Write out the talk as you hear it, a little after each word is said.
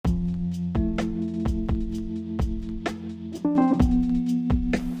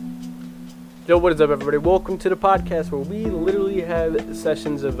Yo, what is up, everybody? Welcome to the podcast where we literally have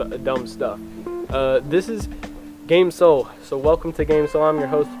sessions of dumb stuff. This is Game Soul. So welcome to Game Soul. I'm your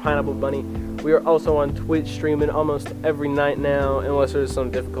host, Pineapple Bunny. We are also on Twitch streaming almost every night now, unless there's some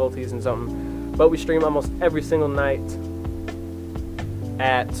difficulties and something. But we stream almost every single night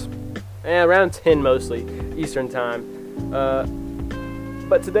at around 10 mostly, Eastern Time.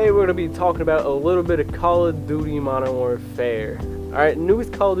 But today we're going to be talking about a little bit of Call of Duty Modern Warfare. Alright,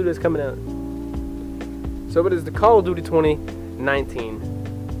 newest Call of Duty is coming out. So it is the Call of Duty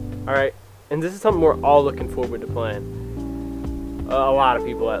 2019. Alright, and this is something we're all looking forward to playing. A lot of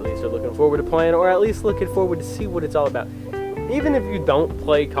people at least are looking forward to playing, or at least looking forward to see what it's all about. Even if you don't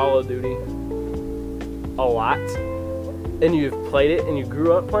play Call of Duty a lot, and you've played it and you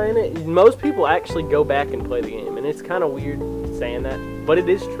grew up playing it, most people actually go back and play the game. And it's kind of weird saying that, but it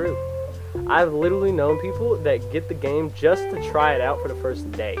is true. I've literally known people that get the game just to try it out for the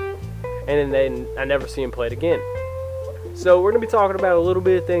first day, and then I never see them play it again. So we're going to be talking about a little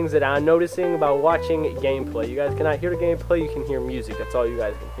bit of things that I'm noticing about watching gameplay. You guys cannot hear the gameplay, you can hear music. That's all you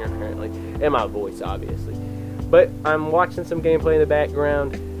guys can hear currently, and my voice obviously. But I'm watching some gameplay in the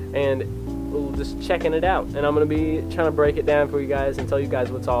background and just checking it out, and I'm going to be trying to break it down for you guys and tell you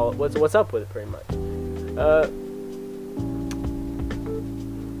guys what's up with it pretty much.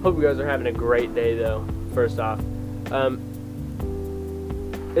 Hope you guys are having a great day though. First off,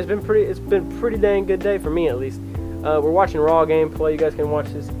 it's been pretty dang good day for me at least. We're watching raw gameplay. You guys can watch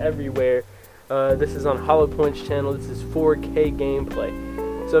this everywhere. This is on Hollow Point's channel. This is 4K gameplay.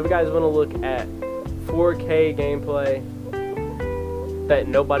 So if you guys want to look at 4K gameplay that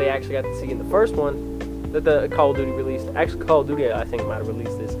nobody actually got to see in the first one that the Call of Duty released. Actually, Call of Duty I think might have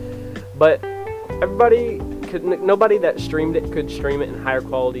released this, but nobody that streamed it could stream it in higher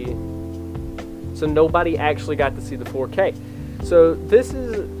quality, so nobody actually got to see the 4K. So this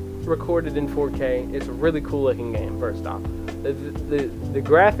is recorded in 4K. It's a really cool looking game. First off, the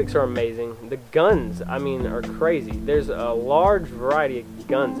graphics are amazing. The guns, I mean, are crazy. There's a large variety of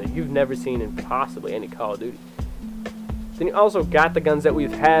guns that you've never seen in possibly any Call of Duty. Then you also got the guns that we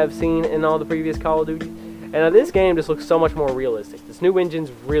have seen in all the previous Call of Duty, and this game just looks so much more realistic. This new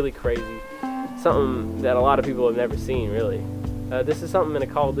engine's really crazy. Something that a lot of people have never seen, really. This is something in a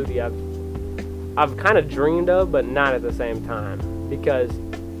Call of Duty I've kind of dreamed of, but not at the same time, because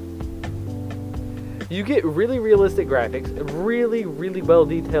you get really realistic graphics, a really well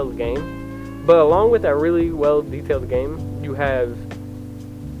detailed game, but along with that really well detailed game, you have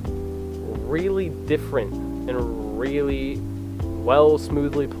really different and really well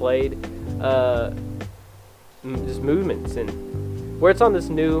smoothly played just movements, and where it's on this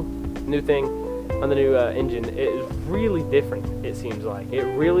new thing. On the new engine, it is really different. It seems like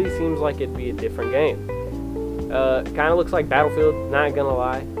it'd be a different game. Kind of looks like Battlefield, not gonna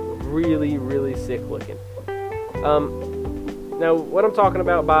lie. Really sick looking. Now what I'm talking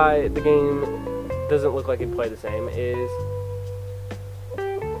about by the game doesn't look like it'd play the same is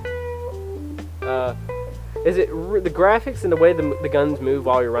the graphics and the way the guns move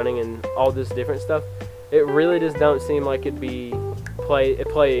while you're running and all this different stuff. It really just don't seem like it'd be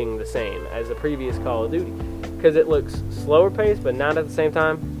playing the same as the previous Call of Duty, because it looks slower paced, but not at the same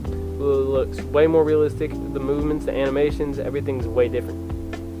time. It looks way more realistic. The movements, the animations, everything's way different.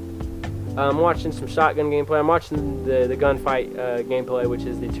 I'm watching some shotgun gameplay. I'm watching the gunfight gameplay, which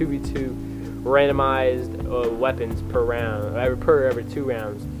is the 2v2 randomized weapons per round, every 2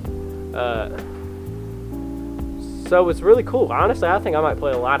 rounds. So it's really cool. Honestly, I think I might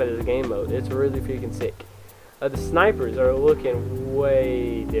play a lot of this game mode. It's really freaking sick. The snipers are looking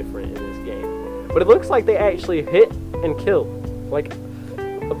way different in this game, but it looks like they actually hit and kill. Like,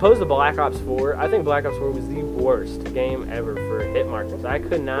 opposed to Black Ops 4, I think Black Ops 4 was the worst game ever for hit markers. I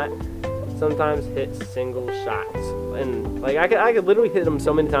could not sometimes hit single shots, and like I could literally hit them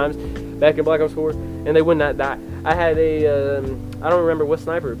so many times back in Black Ops 4, and they would not die. I had a I don't remember what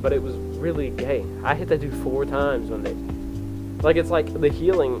sniper, but it was really gay. I hit that dude 4 times one day. Like, it's like the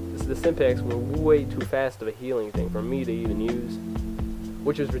healing, the Stimpaks were way too fast of a healing thing for me to even use,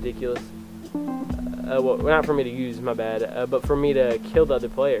 which was ridiculous. Well, not for me to use, my bad, but for me to kill the other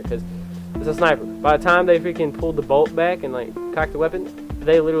player, because it's a sniper. By the time they freaking pulled the bolt back and, like, cocked the weapon,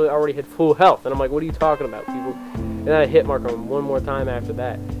 they literally already had full health. And I'm like, what are you talking about, people? And then I hit mark them one more time after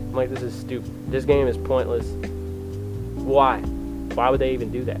that. I'm like, this is stupid. This game is pointless. Why? Why would they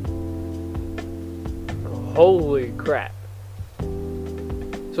even do that? Holy crap.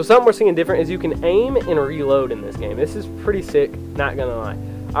 So something we're seeing different is you can aim and reload in this game. This is pretty sick, not gonna lie.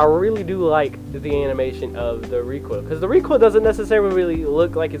 I really do like the animation of the recoil, because the recoil doesn't necessarily really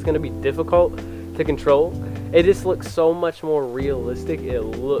look like it's gonna be difficult to control. it just looks so much more realistic. It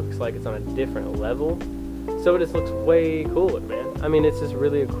looks like it's on a different level. So it just looks way cooler, man. I mean, it's just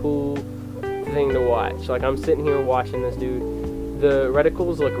really a cool thing to watch. Like, I'm sitting here watching this dude. The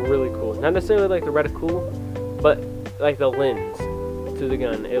reticles look really cool. Not necessarily like the reticle, but like the lens to the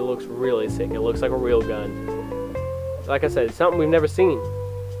gun. It looks really sick. It looks like a real gun. Like I said, it's something we've never seen.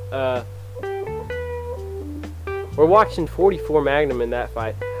 We're watching 44 Magnum in that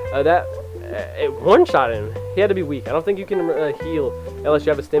fight. It one-shot him. He had to be weak. I don't think you can heal unless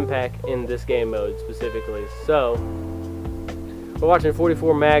you have a stim pack in this game mode specifically. So, we're watching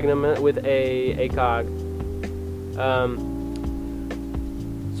 44 Magnum with a ACOG.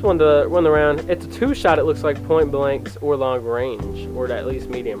 Just wanted to run around. It's a two-shot, it looks like, point blanks or long range, or at least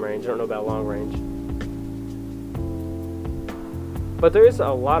medium range. I don't know about long range. But there is a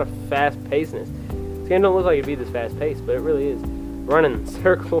lot of fast pacedness. This game don't look like it'd be this fast paced, but it really is. Running in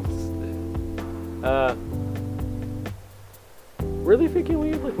circles. Really freaking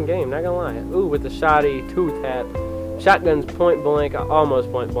weird looking game, not gonna lie. Ooh, with the shoddy 2-tap. Shotgun's point blank,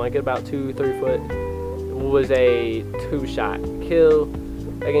 almost point blank, at about 2-3 foot. Was a 2-shot kill.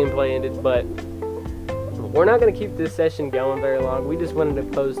 That gameplay ended, but we're not gonna keep this session going very long. We just wanted to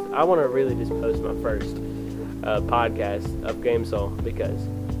post, I wanna really just post my first podcast of GameSoul because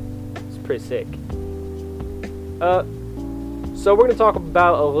it's pretty sick. So we're gonna talk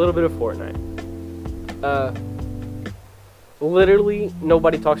about a little bit of Fortnite. Literally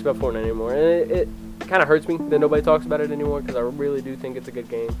nobody talks about Fortnite anymore, and it kind of hurts me that nobody talks about it anymore because I really do think it's a good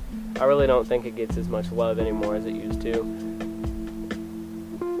game. I really don't think it gets as much love anymore as it used to.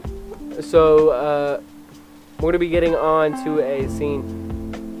 So we're gonna be getting on to a scene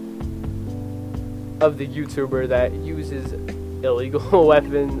of the YouTuber that uses illegal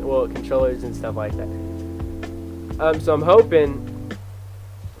weapon, well, controllers and stuff like that. So I'm hoping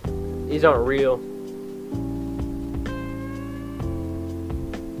he's not real.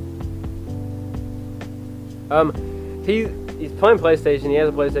 He's playing PlayStation. He has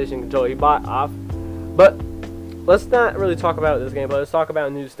a PlayStation controller. He bought off. But let's not really talk about this gameplay. Let's talk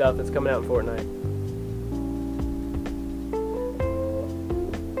about new stuff that's coming out in Fortnite.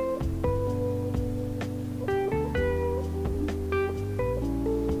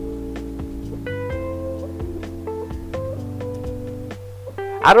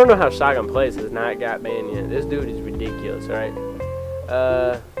 I don't know how Shotgun Plays has not got banned yet. This dude is ridiculous, right?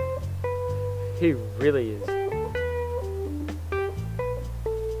 He really is.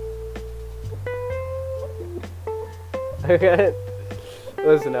 Okay,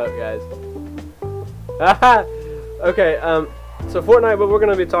 listen up, guys. Okay, so Fortnite, what we're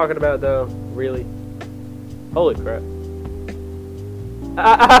gonna be talking about, though, really. Holy crap.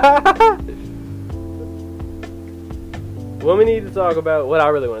 Well, we need to talk about what I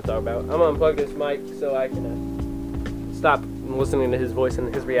really want to talk about. I'm gonna unplug this mic so I can stop listening to his voice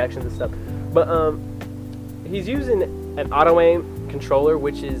and his reactions and stuff. But he's using an auto aim controller,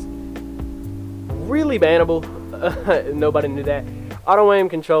 which is really bannable. Nobody knew that. Auto aim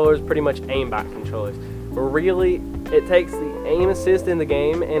controllers pretty much aimbot controllers. But really, it takes the aim assist in the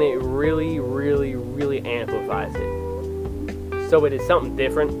game and it really, really, really amplifies it. So it is something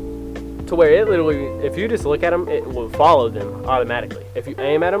different to where it literally, if you just look at them, it will follow them automatically. If you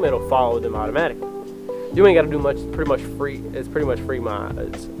aim at them, it'll follow them automatically. You ain't got to do much. It's pretty much free. It's pretty much free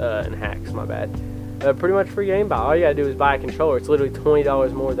mods and hacks. My bad. Pretty much free aimbot. All you gotta do is buy a controller. It's literally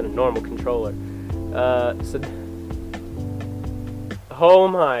 $20 more than a normal controller. Oh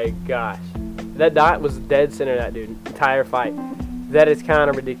my gosh, that dot was dead center of that dude entire fight. That is kind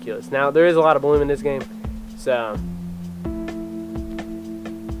of ridiculous. Now there is a lot of bloom in this game, so.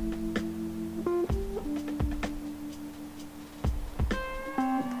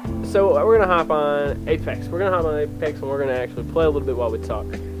 So we're gonna hop on Apex. We're gonna hop on Apex and we're gonna actually play a little bit while we talk.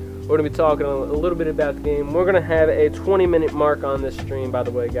 We're gonna be talking a little bit about the game. We're gonna have a 20-minute mark on this stream, by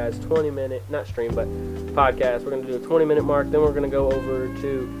the way, guys. 20-minute, not stream, but podcast. We're gonna do a 20-minute mark. Then we're gonna go over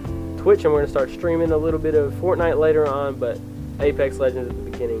to Twitch and we're gonna start streaming a little bit of Fortnite later on, but Apex Legends at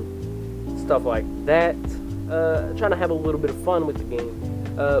the beginning, stuff like that. Trying to have a little bit of fun with the game.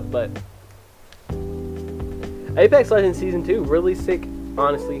 But Apex Legends Season 2, really sick.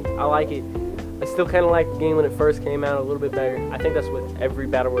 Honestly, I like it. I still kind of like the game when it first came out a little bit better. I think that's with every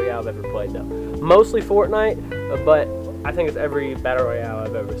Battle Royale I've ever played, though. Mostly Fortnite, but I think it's every Battle Royale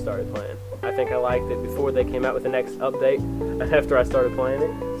I've ever started playing. I think I liked it before they came out with the next update, after I started playing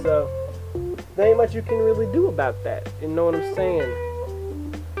it. So, there ain't much you can really do about that. You know what I'm saying?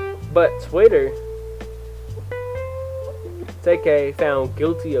 But Twitter, TK found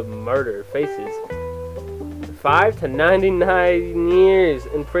guilty of murder, faces 5 to 99 years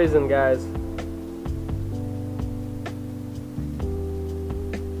in prison, guys.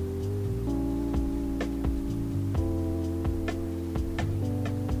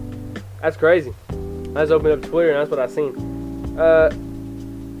 That's crazy. I just opened up Twitter and that's what I seen.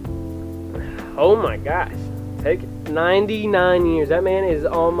 Oh my gosh. Take 99 years. That man is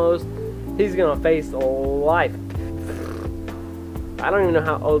almost, he's going to face life. I don't even know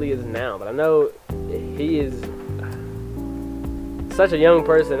how old he is now, but I know he is such a young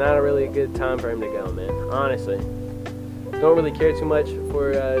person. Not a really good time for him to go, man. Honestly. Don't really care too much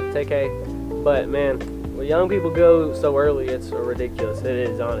for TK, but man, when young people go so early, it's ridiculous. It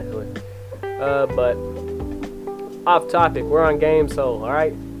is, honestly. But off topic, we're on Game Soul,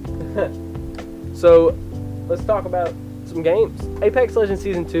 alright? So, let's talk about some games. Apex Legends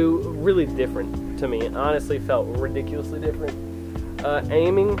Season 2, really different to me. It honestly felt ridiculously different.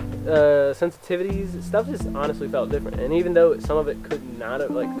 Aiming, sensitivities, stuff just honestly felt different. And even though some of it could not have,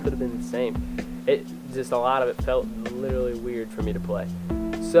 could have been the same, it just, a lot of it felt literally weird for me to play.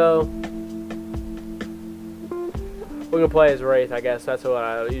 So, we're going to play as Wraith, I guess. That's what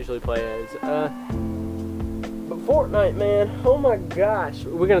I usually play as. But Fortnite, man, oh my gosh.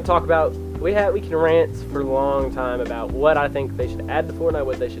 We're going to talk about, we can rant for a long time about what I think they should add to Fortnite,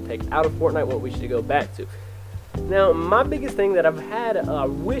 what they should take out of Fortnite, what we should go back to. Now, my biggest thing that I've had, I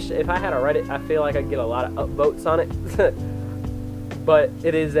wish if I had a Reddit, I feel like I'd get a lot of upvotes on it. But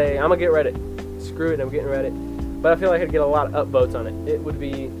it is I'm going to get Reddit. Screw it, I'm getting Reddit. But I feel like I'd get a lot of upvotes on it. It would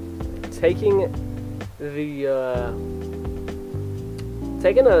be taking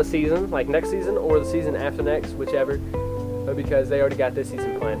a season, like next season or the season after next, whichever, because they already got this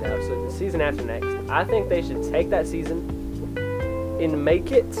season planned out. So the season after next, I think they should take that season and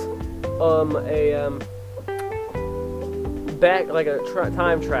make it back, like a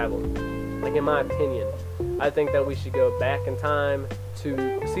time travel. Like, in my opinion, I think that we should go back in time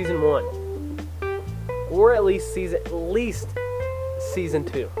to season 1, or at least season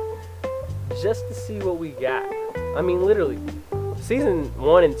 2, just to see what we got. I mean, literally, season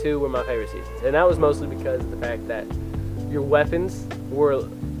 1 and 2 were my favorite seasons, and that was mostly because of the fact that your weapons were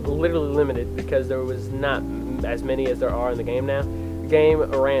literally limited because there was not as many as there are in the game now. The game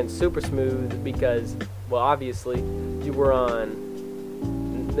ran super smooth because, well, obviously, you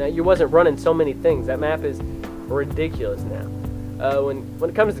wasn't running so many things. That map is ridiculous now. When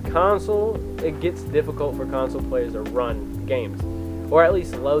it comes to console, it gets difficult for console players to run games, or at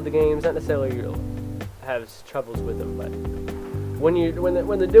least load the games. Not necessarily have troubles with them, but when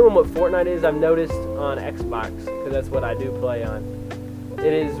they're doing what Fortnite is, I've noticed on Xbox, because that's what I do play on,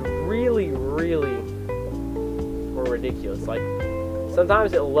 it is really, really ridiculous. Like,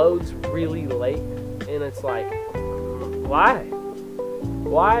 sometimes it loads really late, and it's like, why?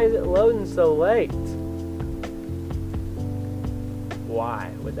 Why is it loading so late?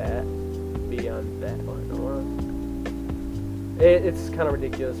 Why would that be on that one? It's kind of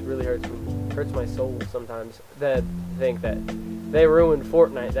ridiculous. It really hurts me. Hurts my soul sometimes that think that they ruined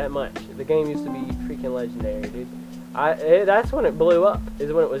Fortnite that much. The game used to be freaking legendary, dude. That's when it blew up,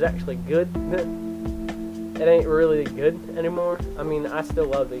 is when it was actually good. It ain't really good anymore. I mean, I still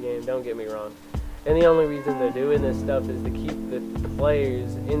love the game, don't get me wrong. And the only reason they're doing this stuff is to keep the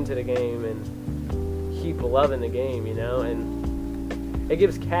players into the game and keep loving the game, you know? And it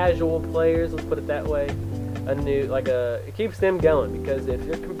gives casual players, let's put it that way, it keeps them going, because if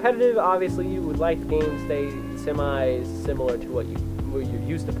you're competitive, obviously you would like the game to stay semi-similar to what you're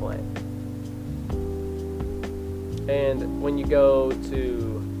used to playing. And when you go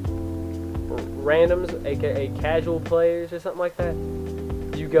to randoms, aka casual players or something like that,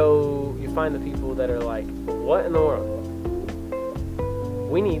 you find the people that are like, what in the world?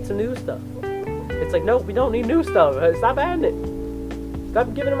 We need some new stuff. It's like, no, we don't need new stuff. Stop adding it.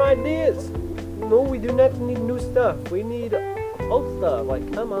 Stop giving them ideas. No, we do not need new stuff. We need old stuff.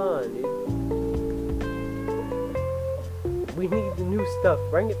 Like, come on, dude. We need the new stuff.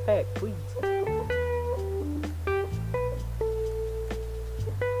 Bring it back, please.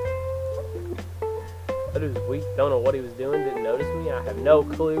 That was weak. Don't know what he was doing. Didn't notice me. I have no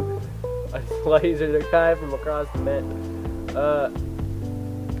clue. I just lasered the guy from across the map.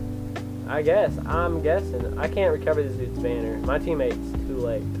 I'm guessing. I can't recover this dude's banner. My teammate's too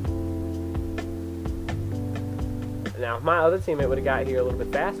late. Now, if my other teammate would have got here a little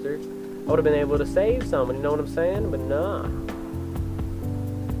bit faster, I would have been able to save someone, you know what I'm saying? But nah.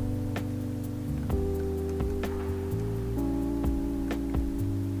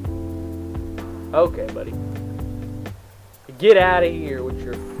 Okay, buddy. Get out of here with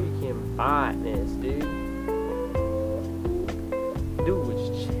your freaking botness, dude. Dude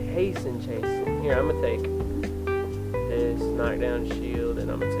was chasing. Here, I'm gonna take this knockdown shield,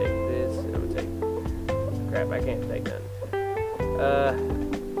 and I'm gonna take this, and I'm gonna take... Crap, I can't take none.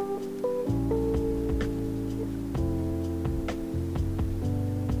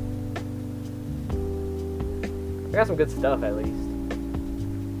 got some good stuff at least.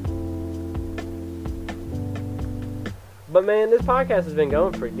 But man, this podcast has been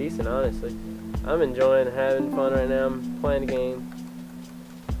going pretty decent, honestly. I'm enjoying having fun right now. I'm playing the game.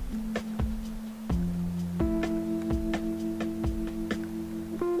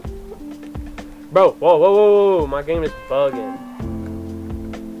 Bro, whoa, my game is bugging.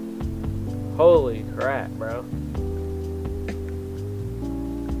 Holy crap, bro.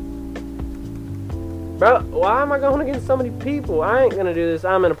 Bro, why am I going against so many people? I ain't gonna do this.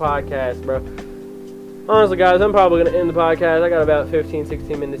 I'm in a podcast, bro. Honestly, guys, I'm probably gonna end the podcast. I got about 15,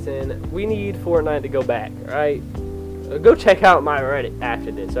 16 minutes in. We need Fortnite to go back, alright? Go check out my Reddit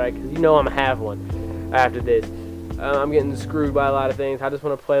after this, alright? Because you know I'm gonna have one after this. I'm getting screwed by a lot of things. I just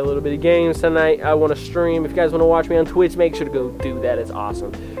want to play a little bit of games tonight. I want to stream. If you guys want to watch me on Twitch, make sure to go do that. It's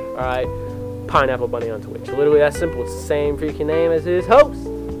awesome. Alright? Pineapple Bunny on Twitch. Literally that simple. It's the same freaking name as his host.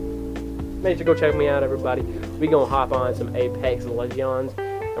 Make sure to go check me out, everybody. We gonna hop on some Apex Legends.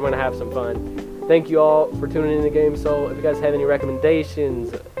 I'm gonna have some fun. Thank you all for tuning in to Game Soul. If you guys have any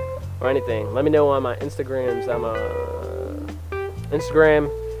recommendations or anything, let me know on my Instagrams. I'm Instagram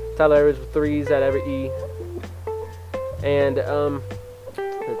Tyler Edwards with 3s at every E. And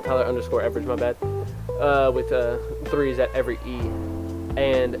Tyler _ Edwards, my bad. With 3s at every E.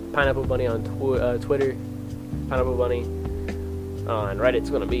 And Pineapple Bunny on Twitter. Pineapple Bunny on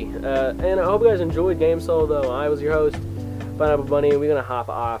Reddit's gonna be. And I hope you guys enjoyed Game Soul, though. I was your host, Pineapple Bunny. We're gonna hop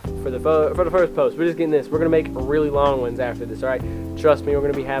off for the first post. We're just getting this. We're gonna make really long ones after this. All right, trust me. We're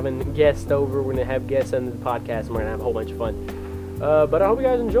gonna be having guests over. We're gonna have guests on the podcast, and we're gonna have a whole bunch of fun. But I hope you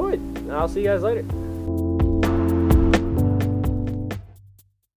guys enjoyed. I'll see you guys later.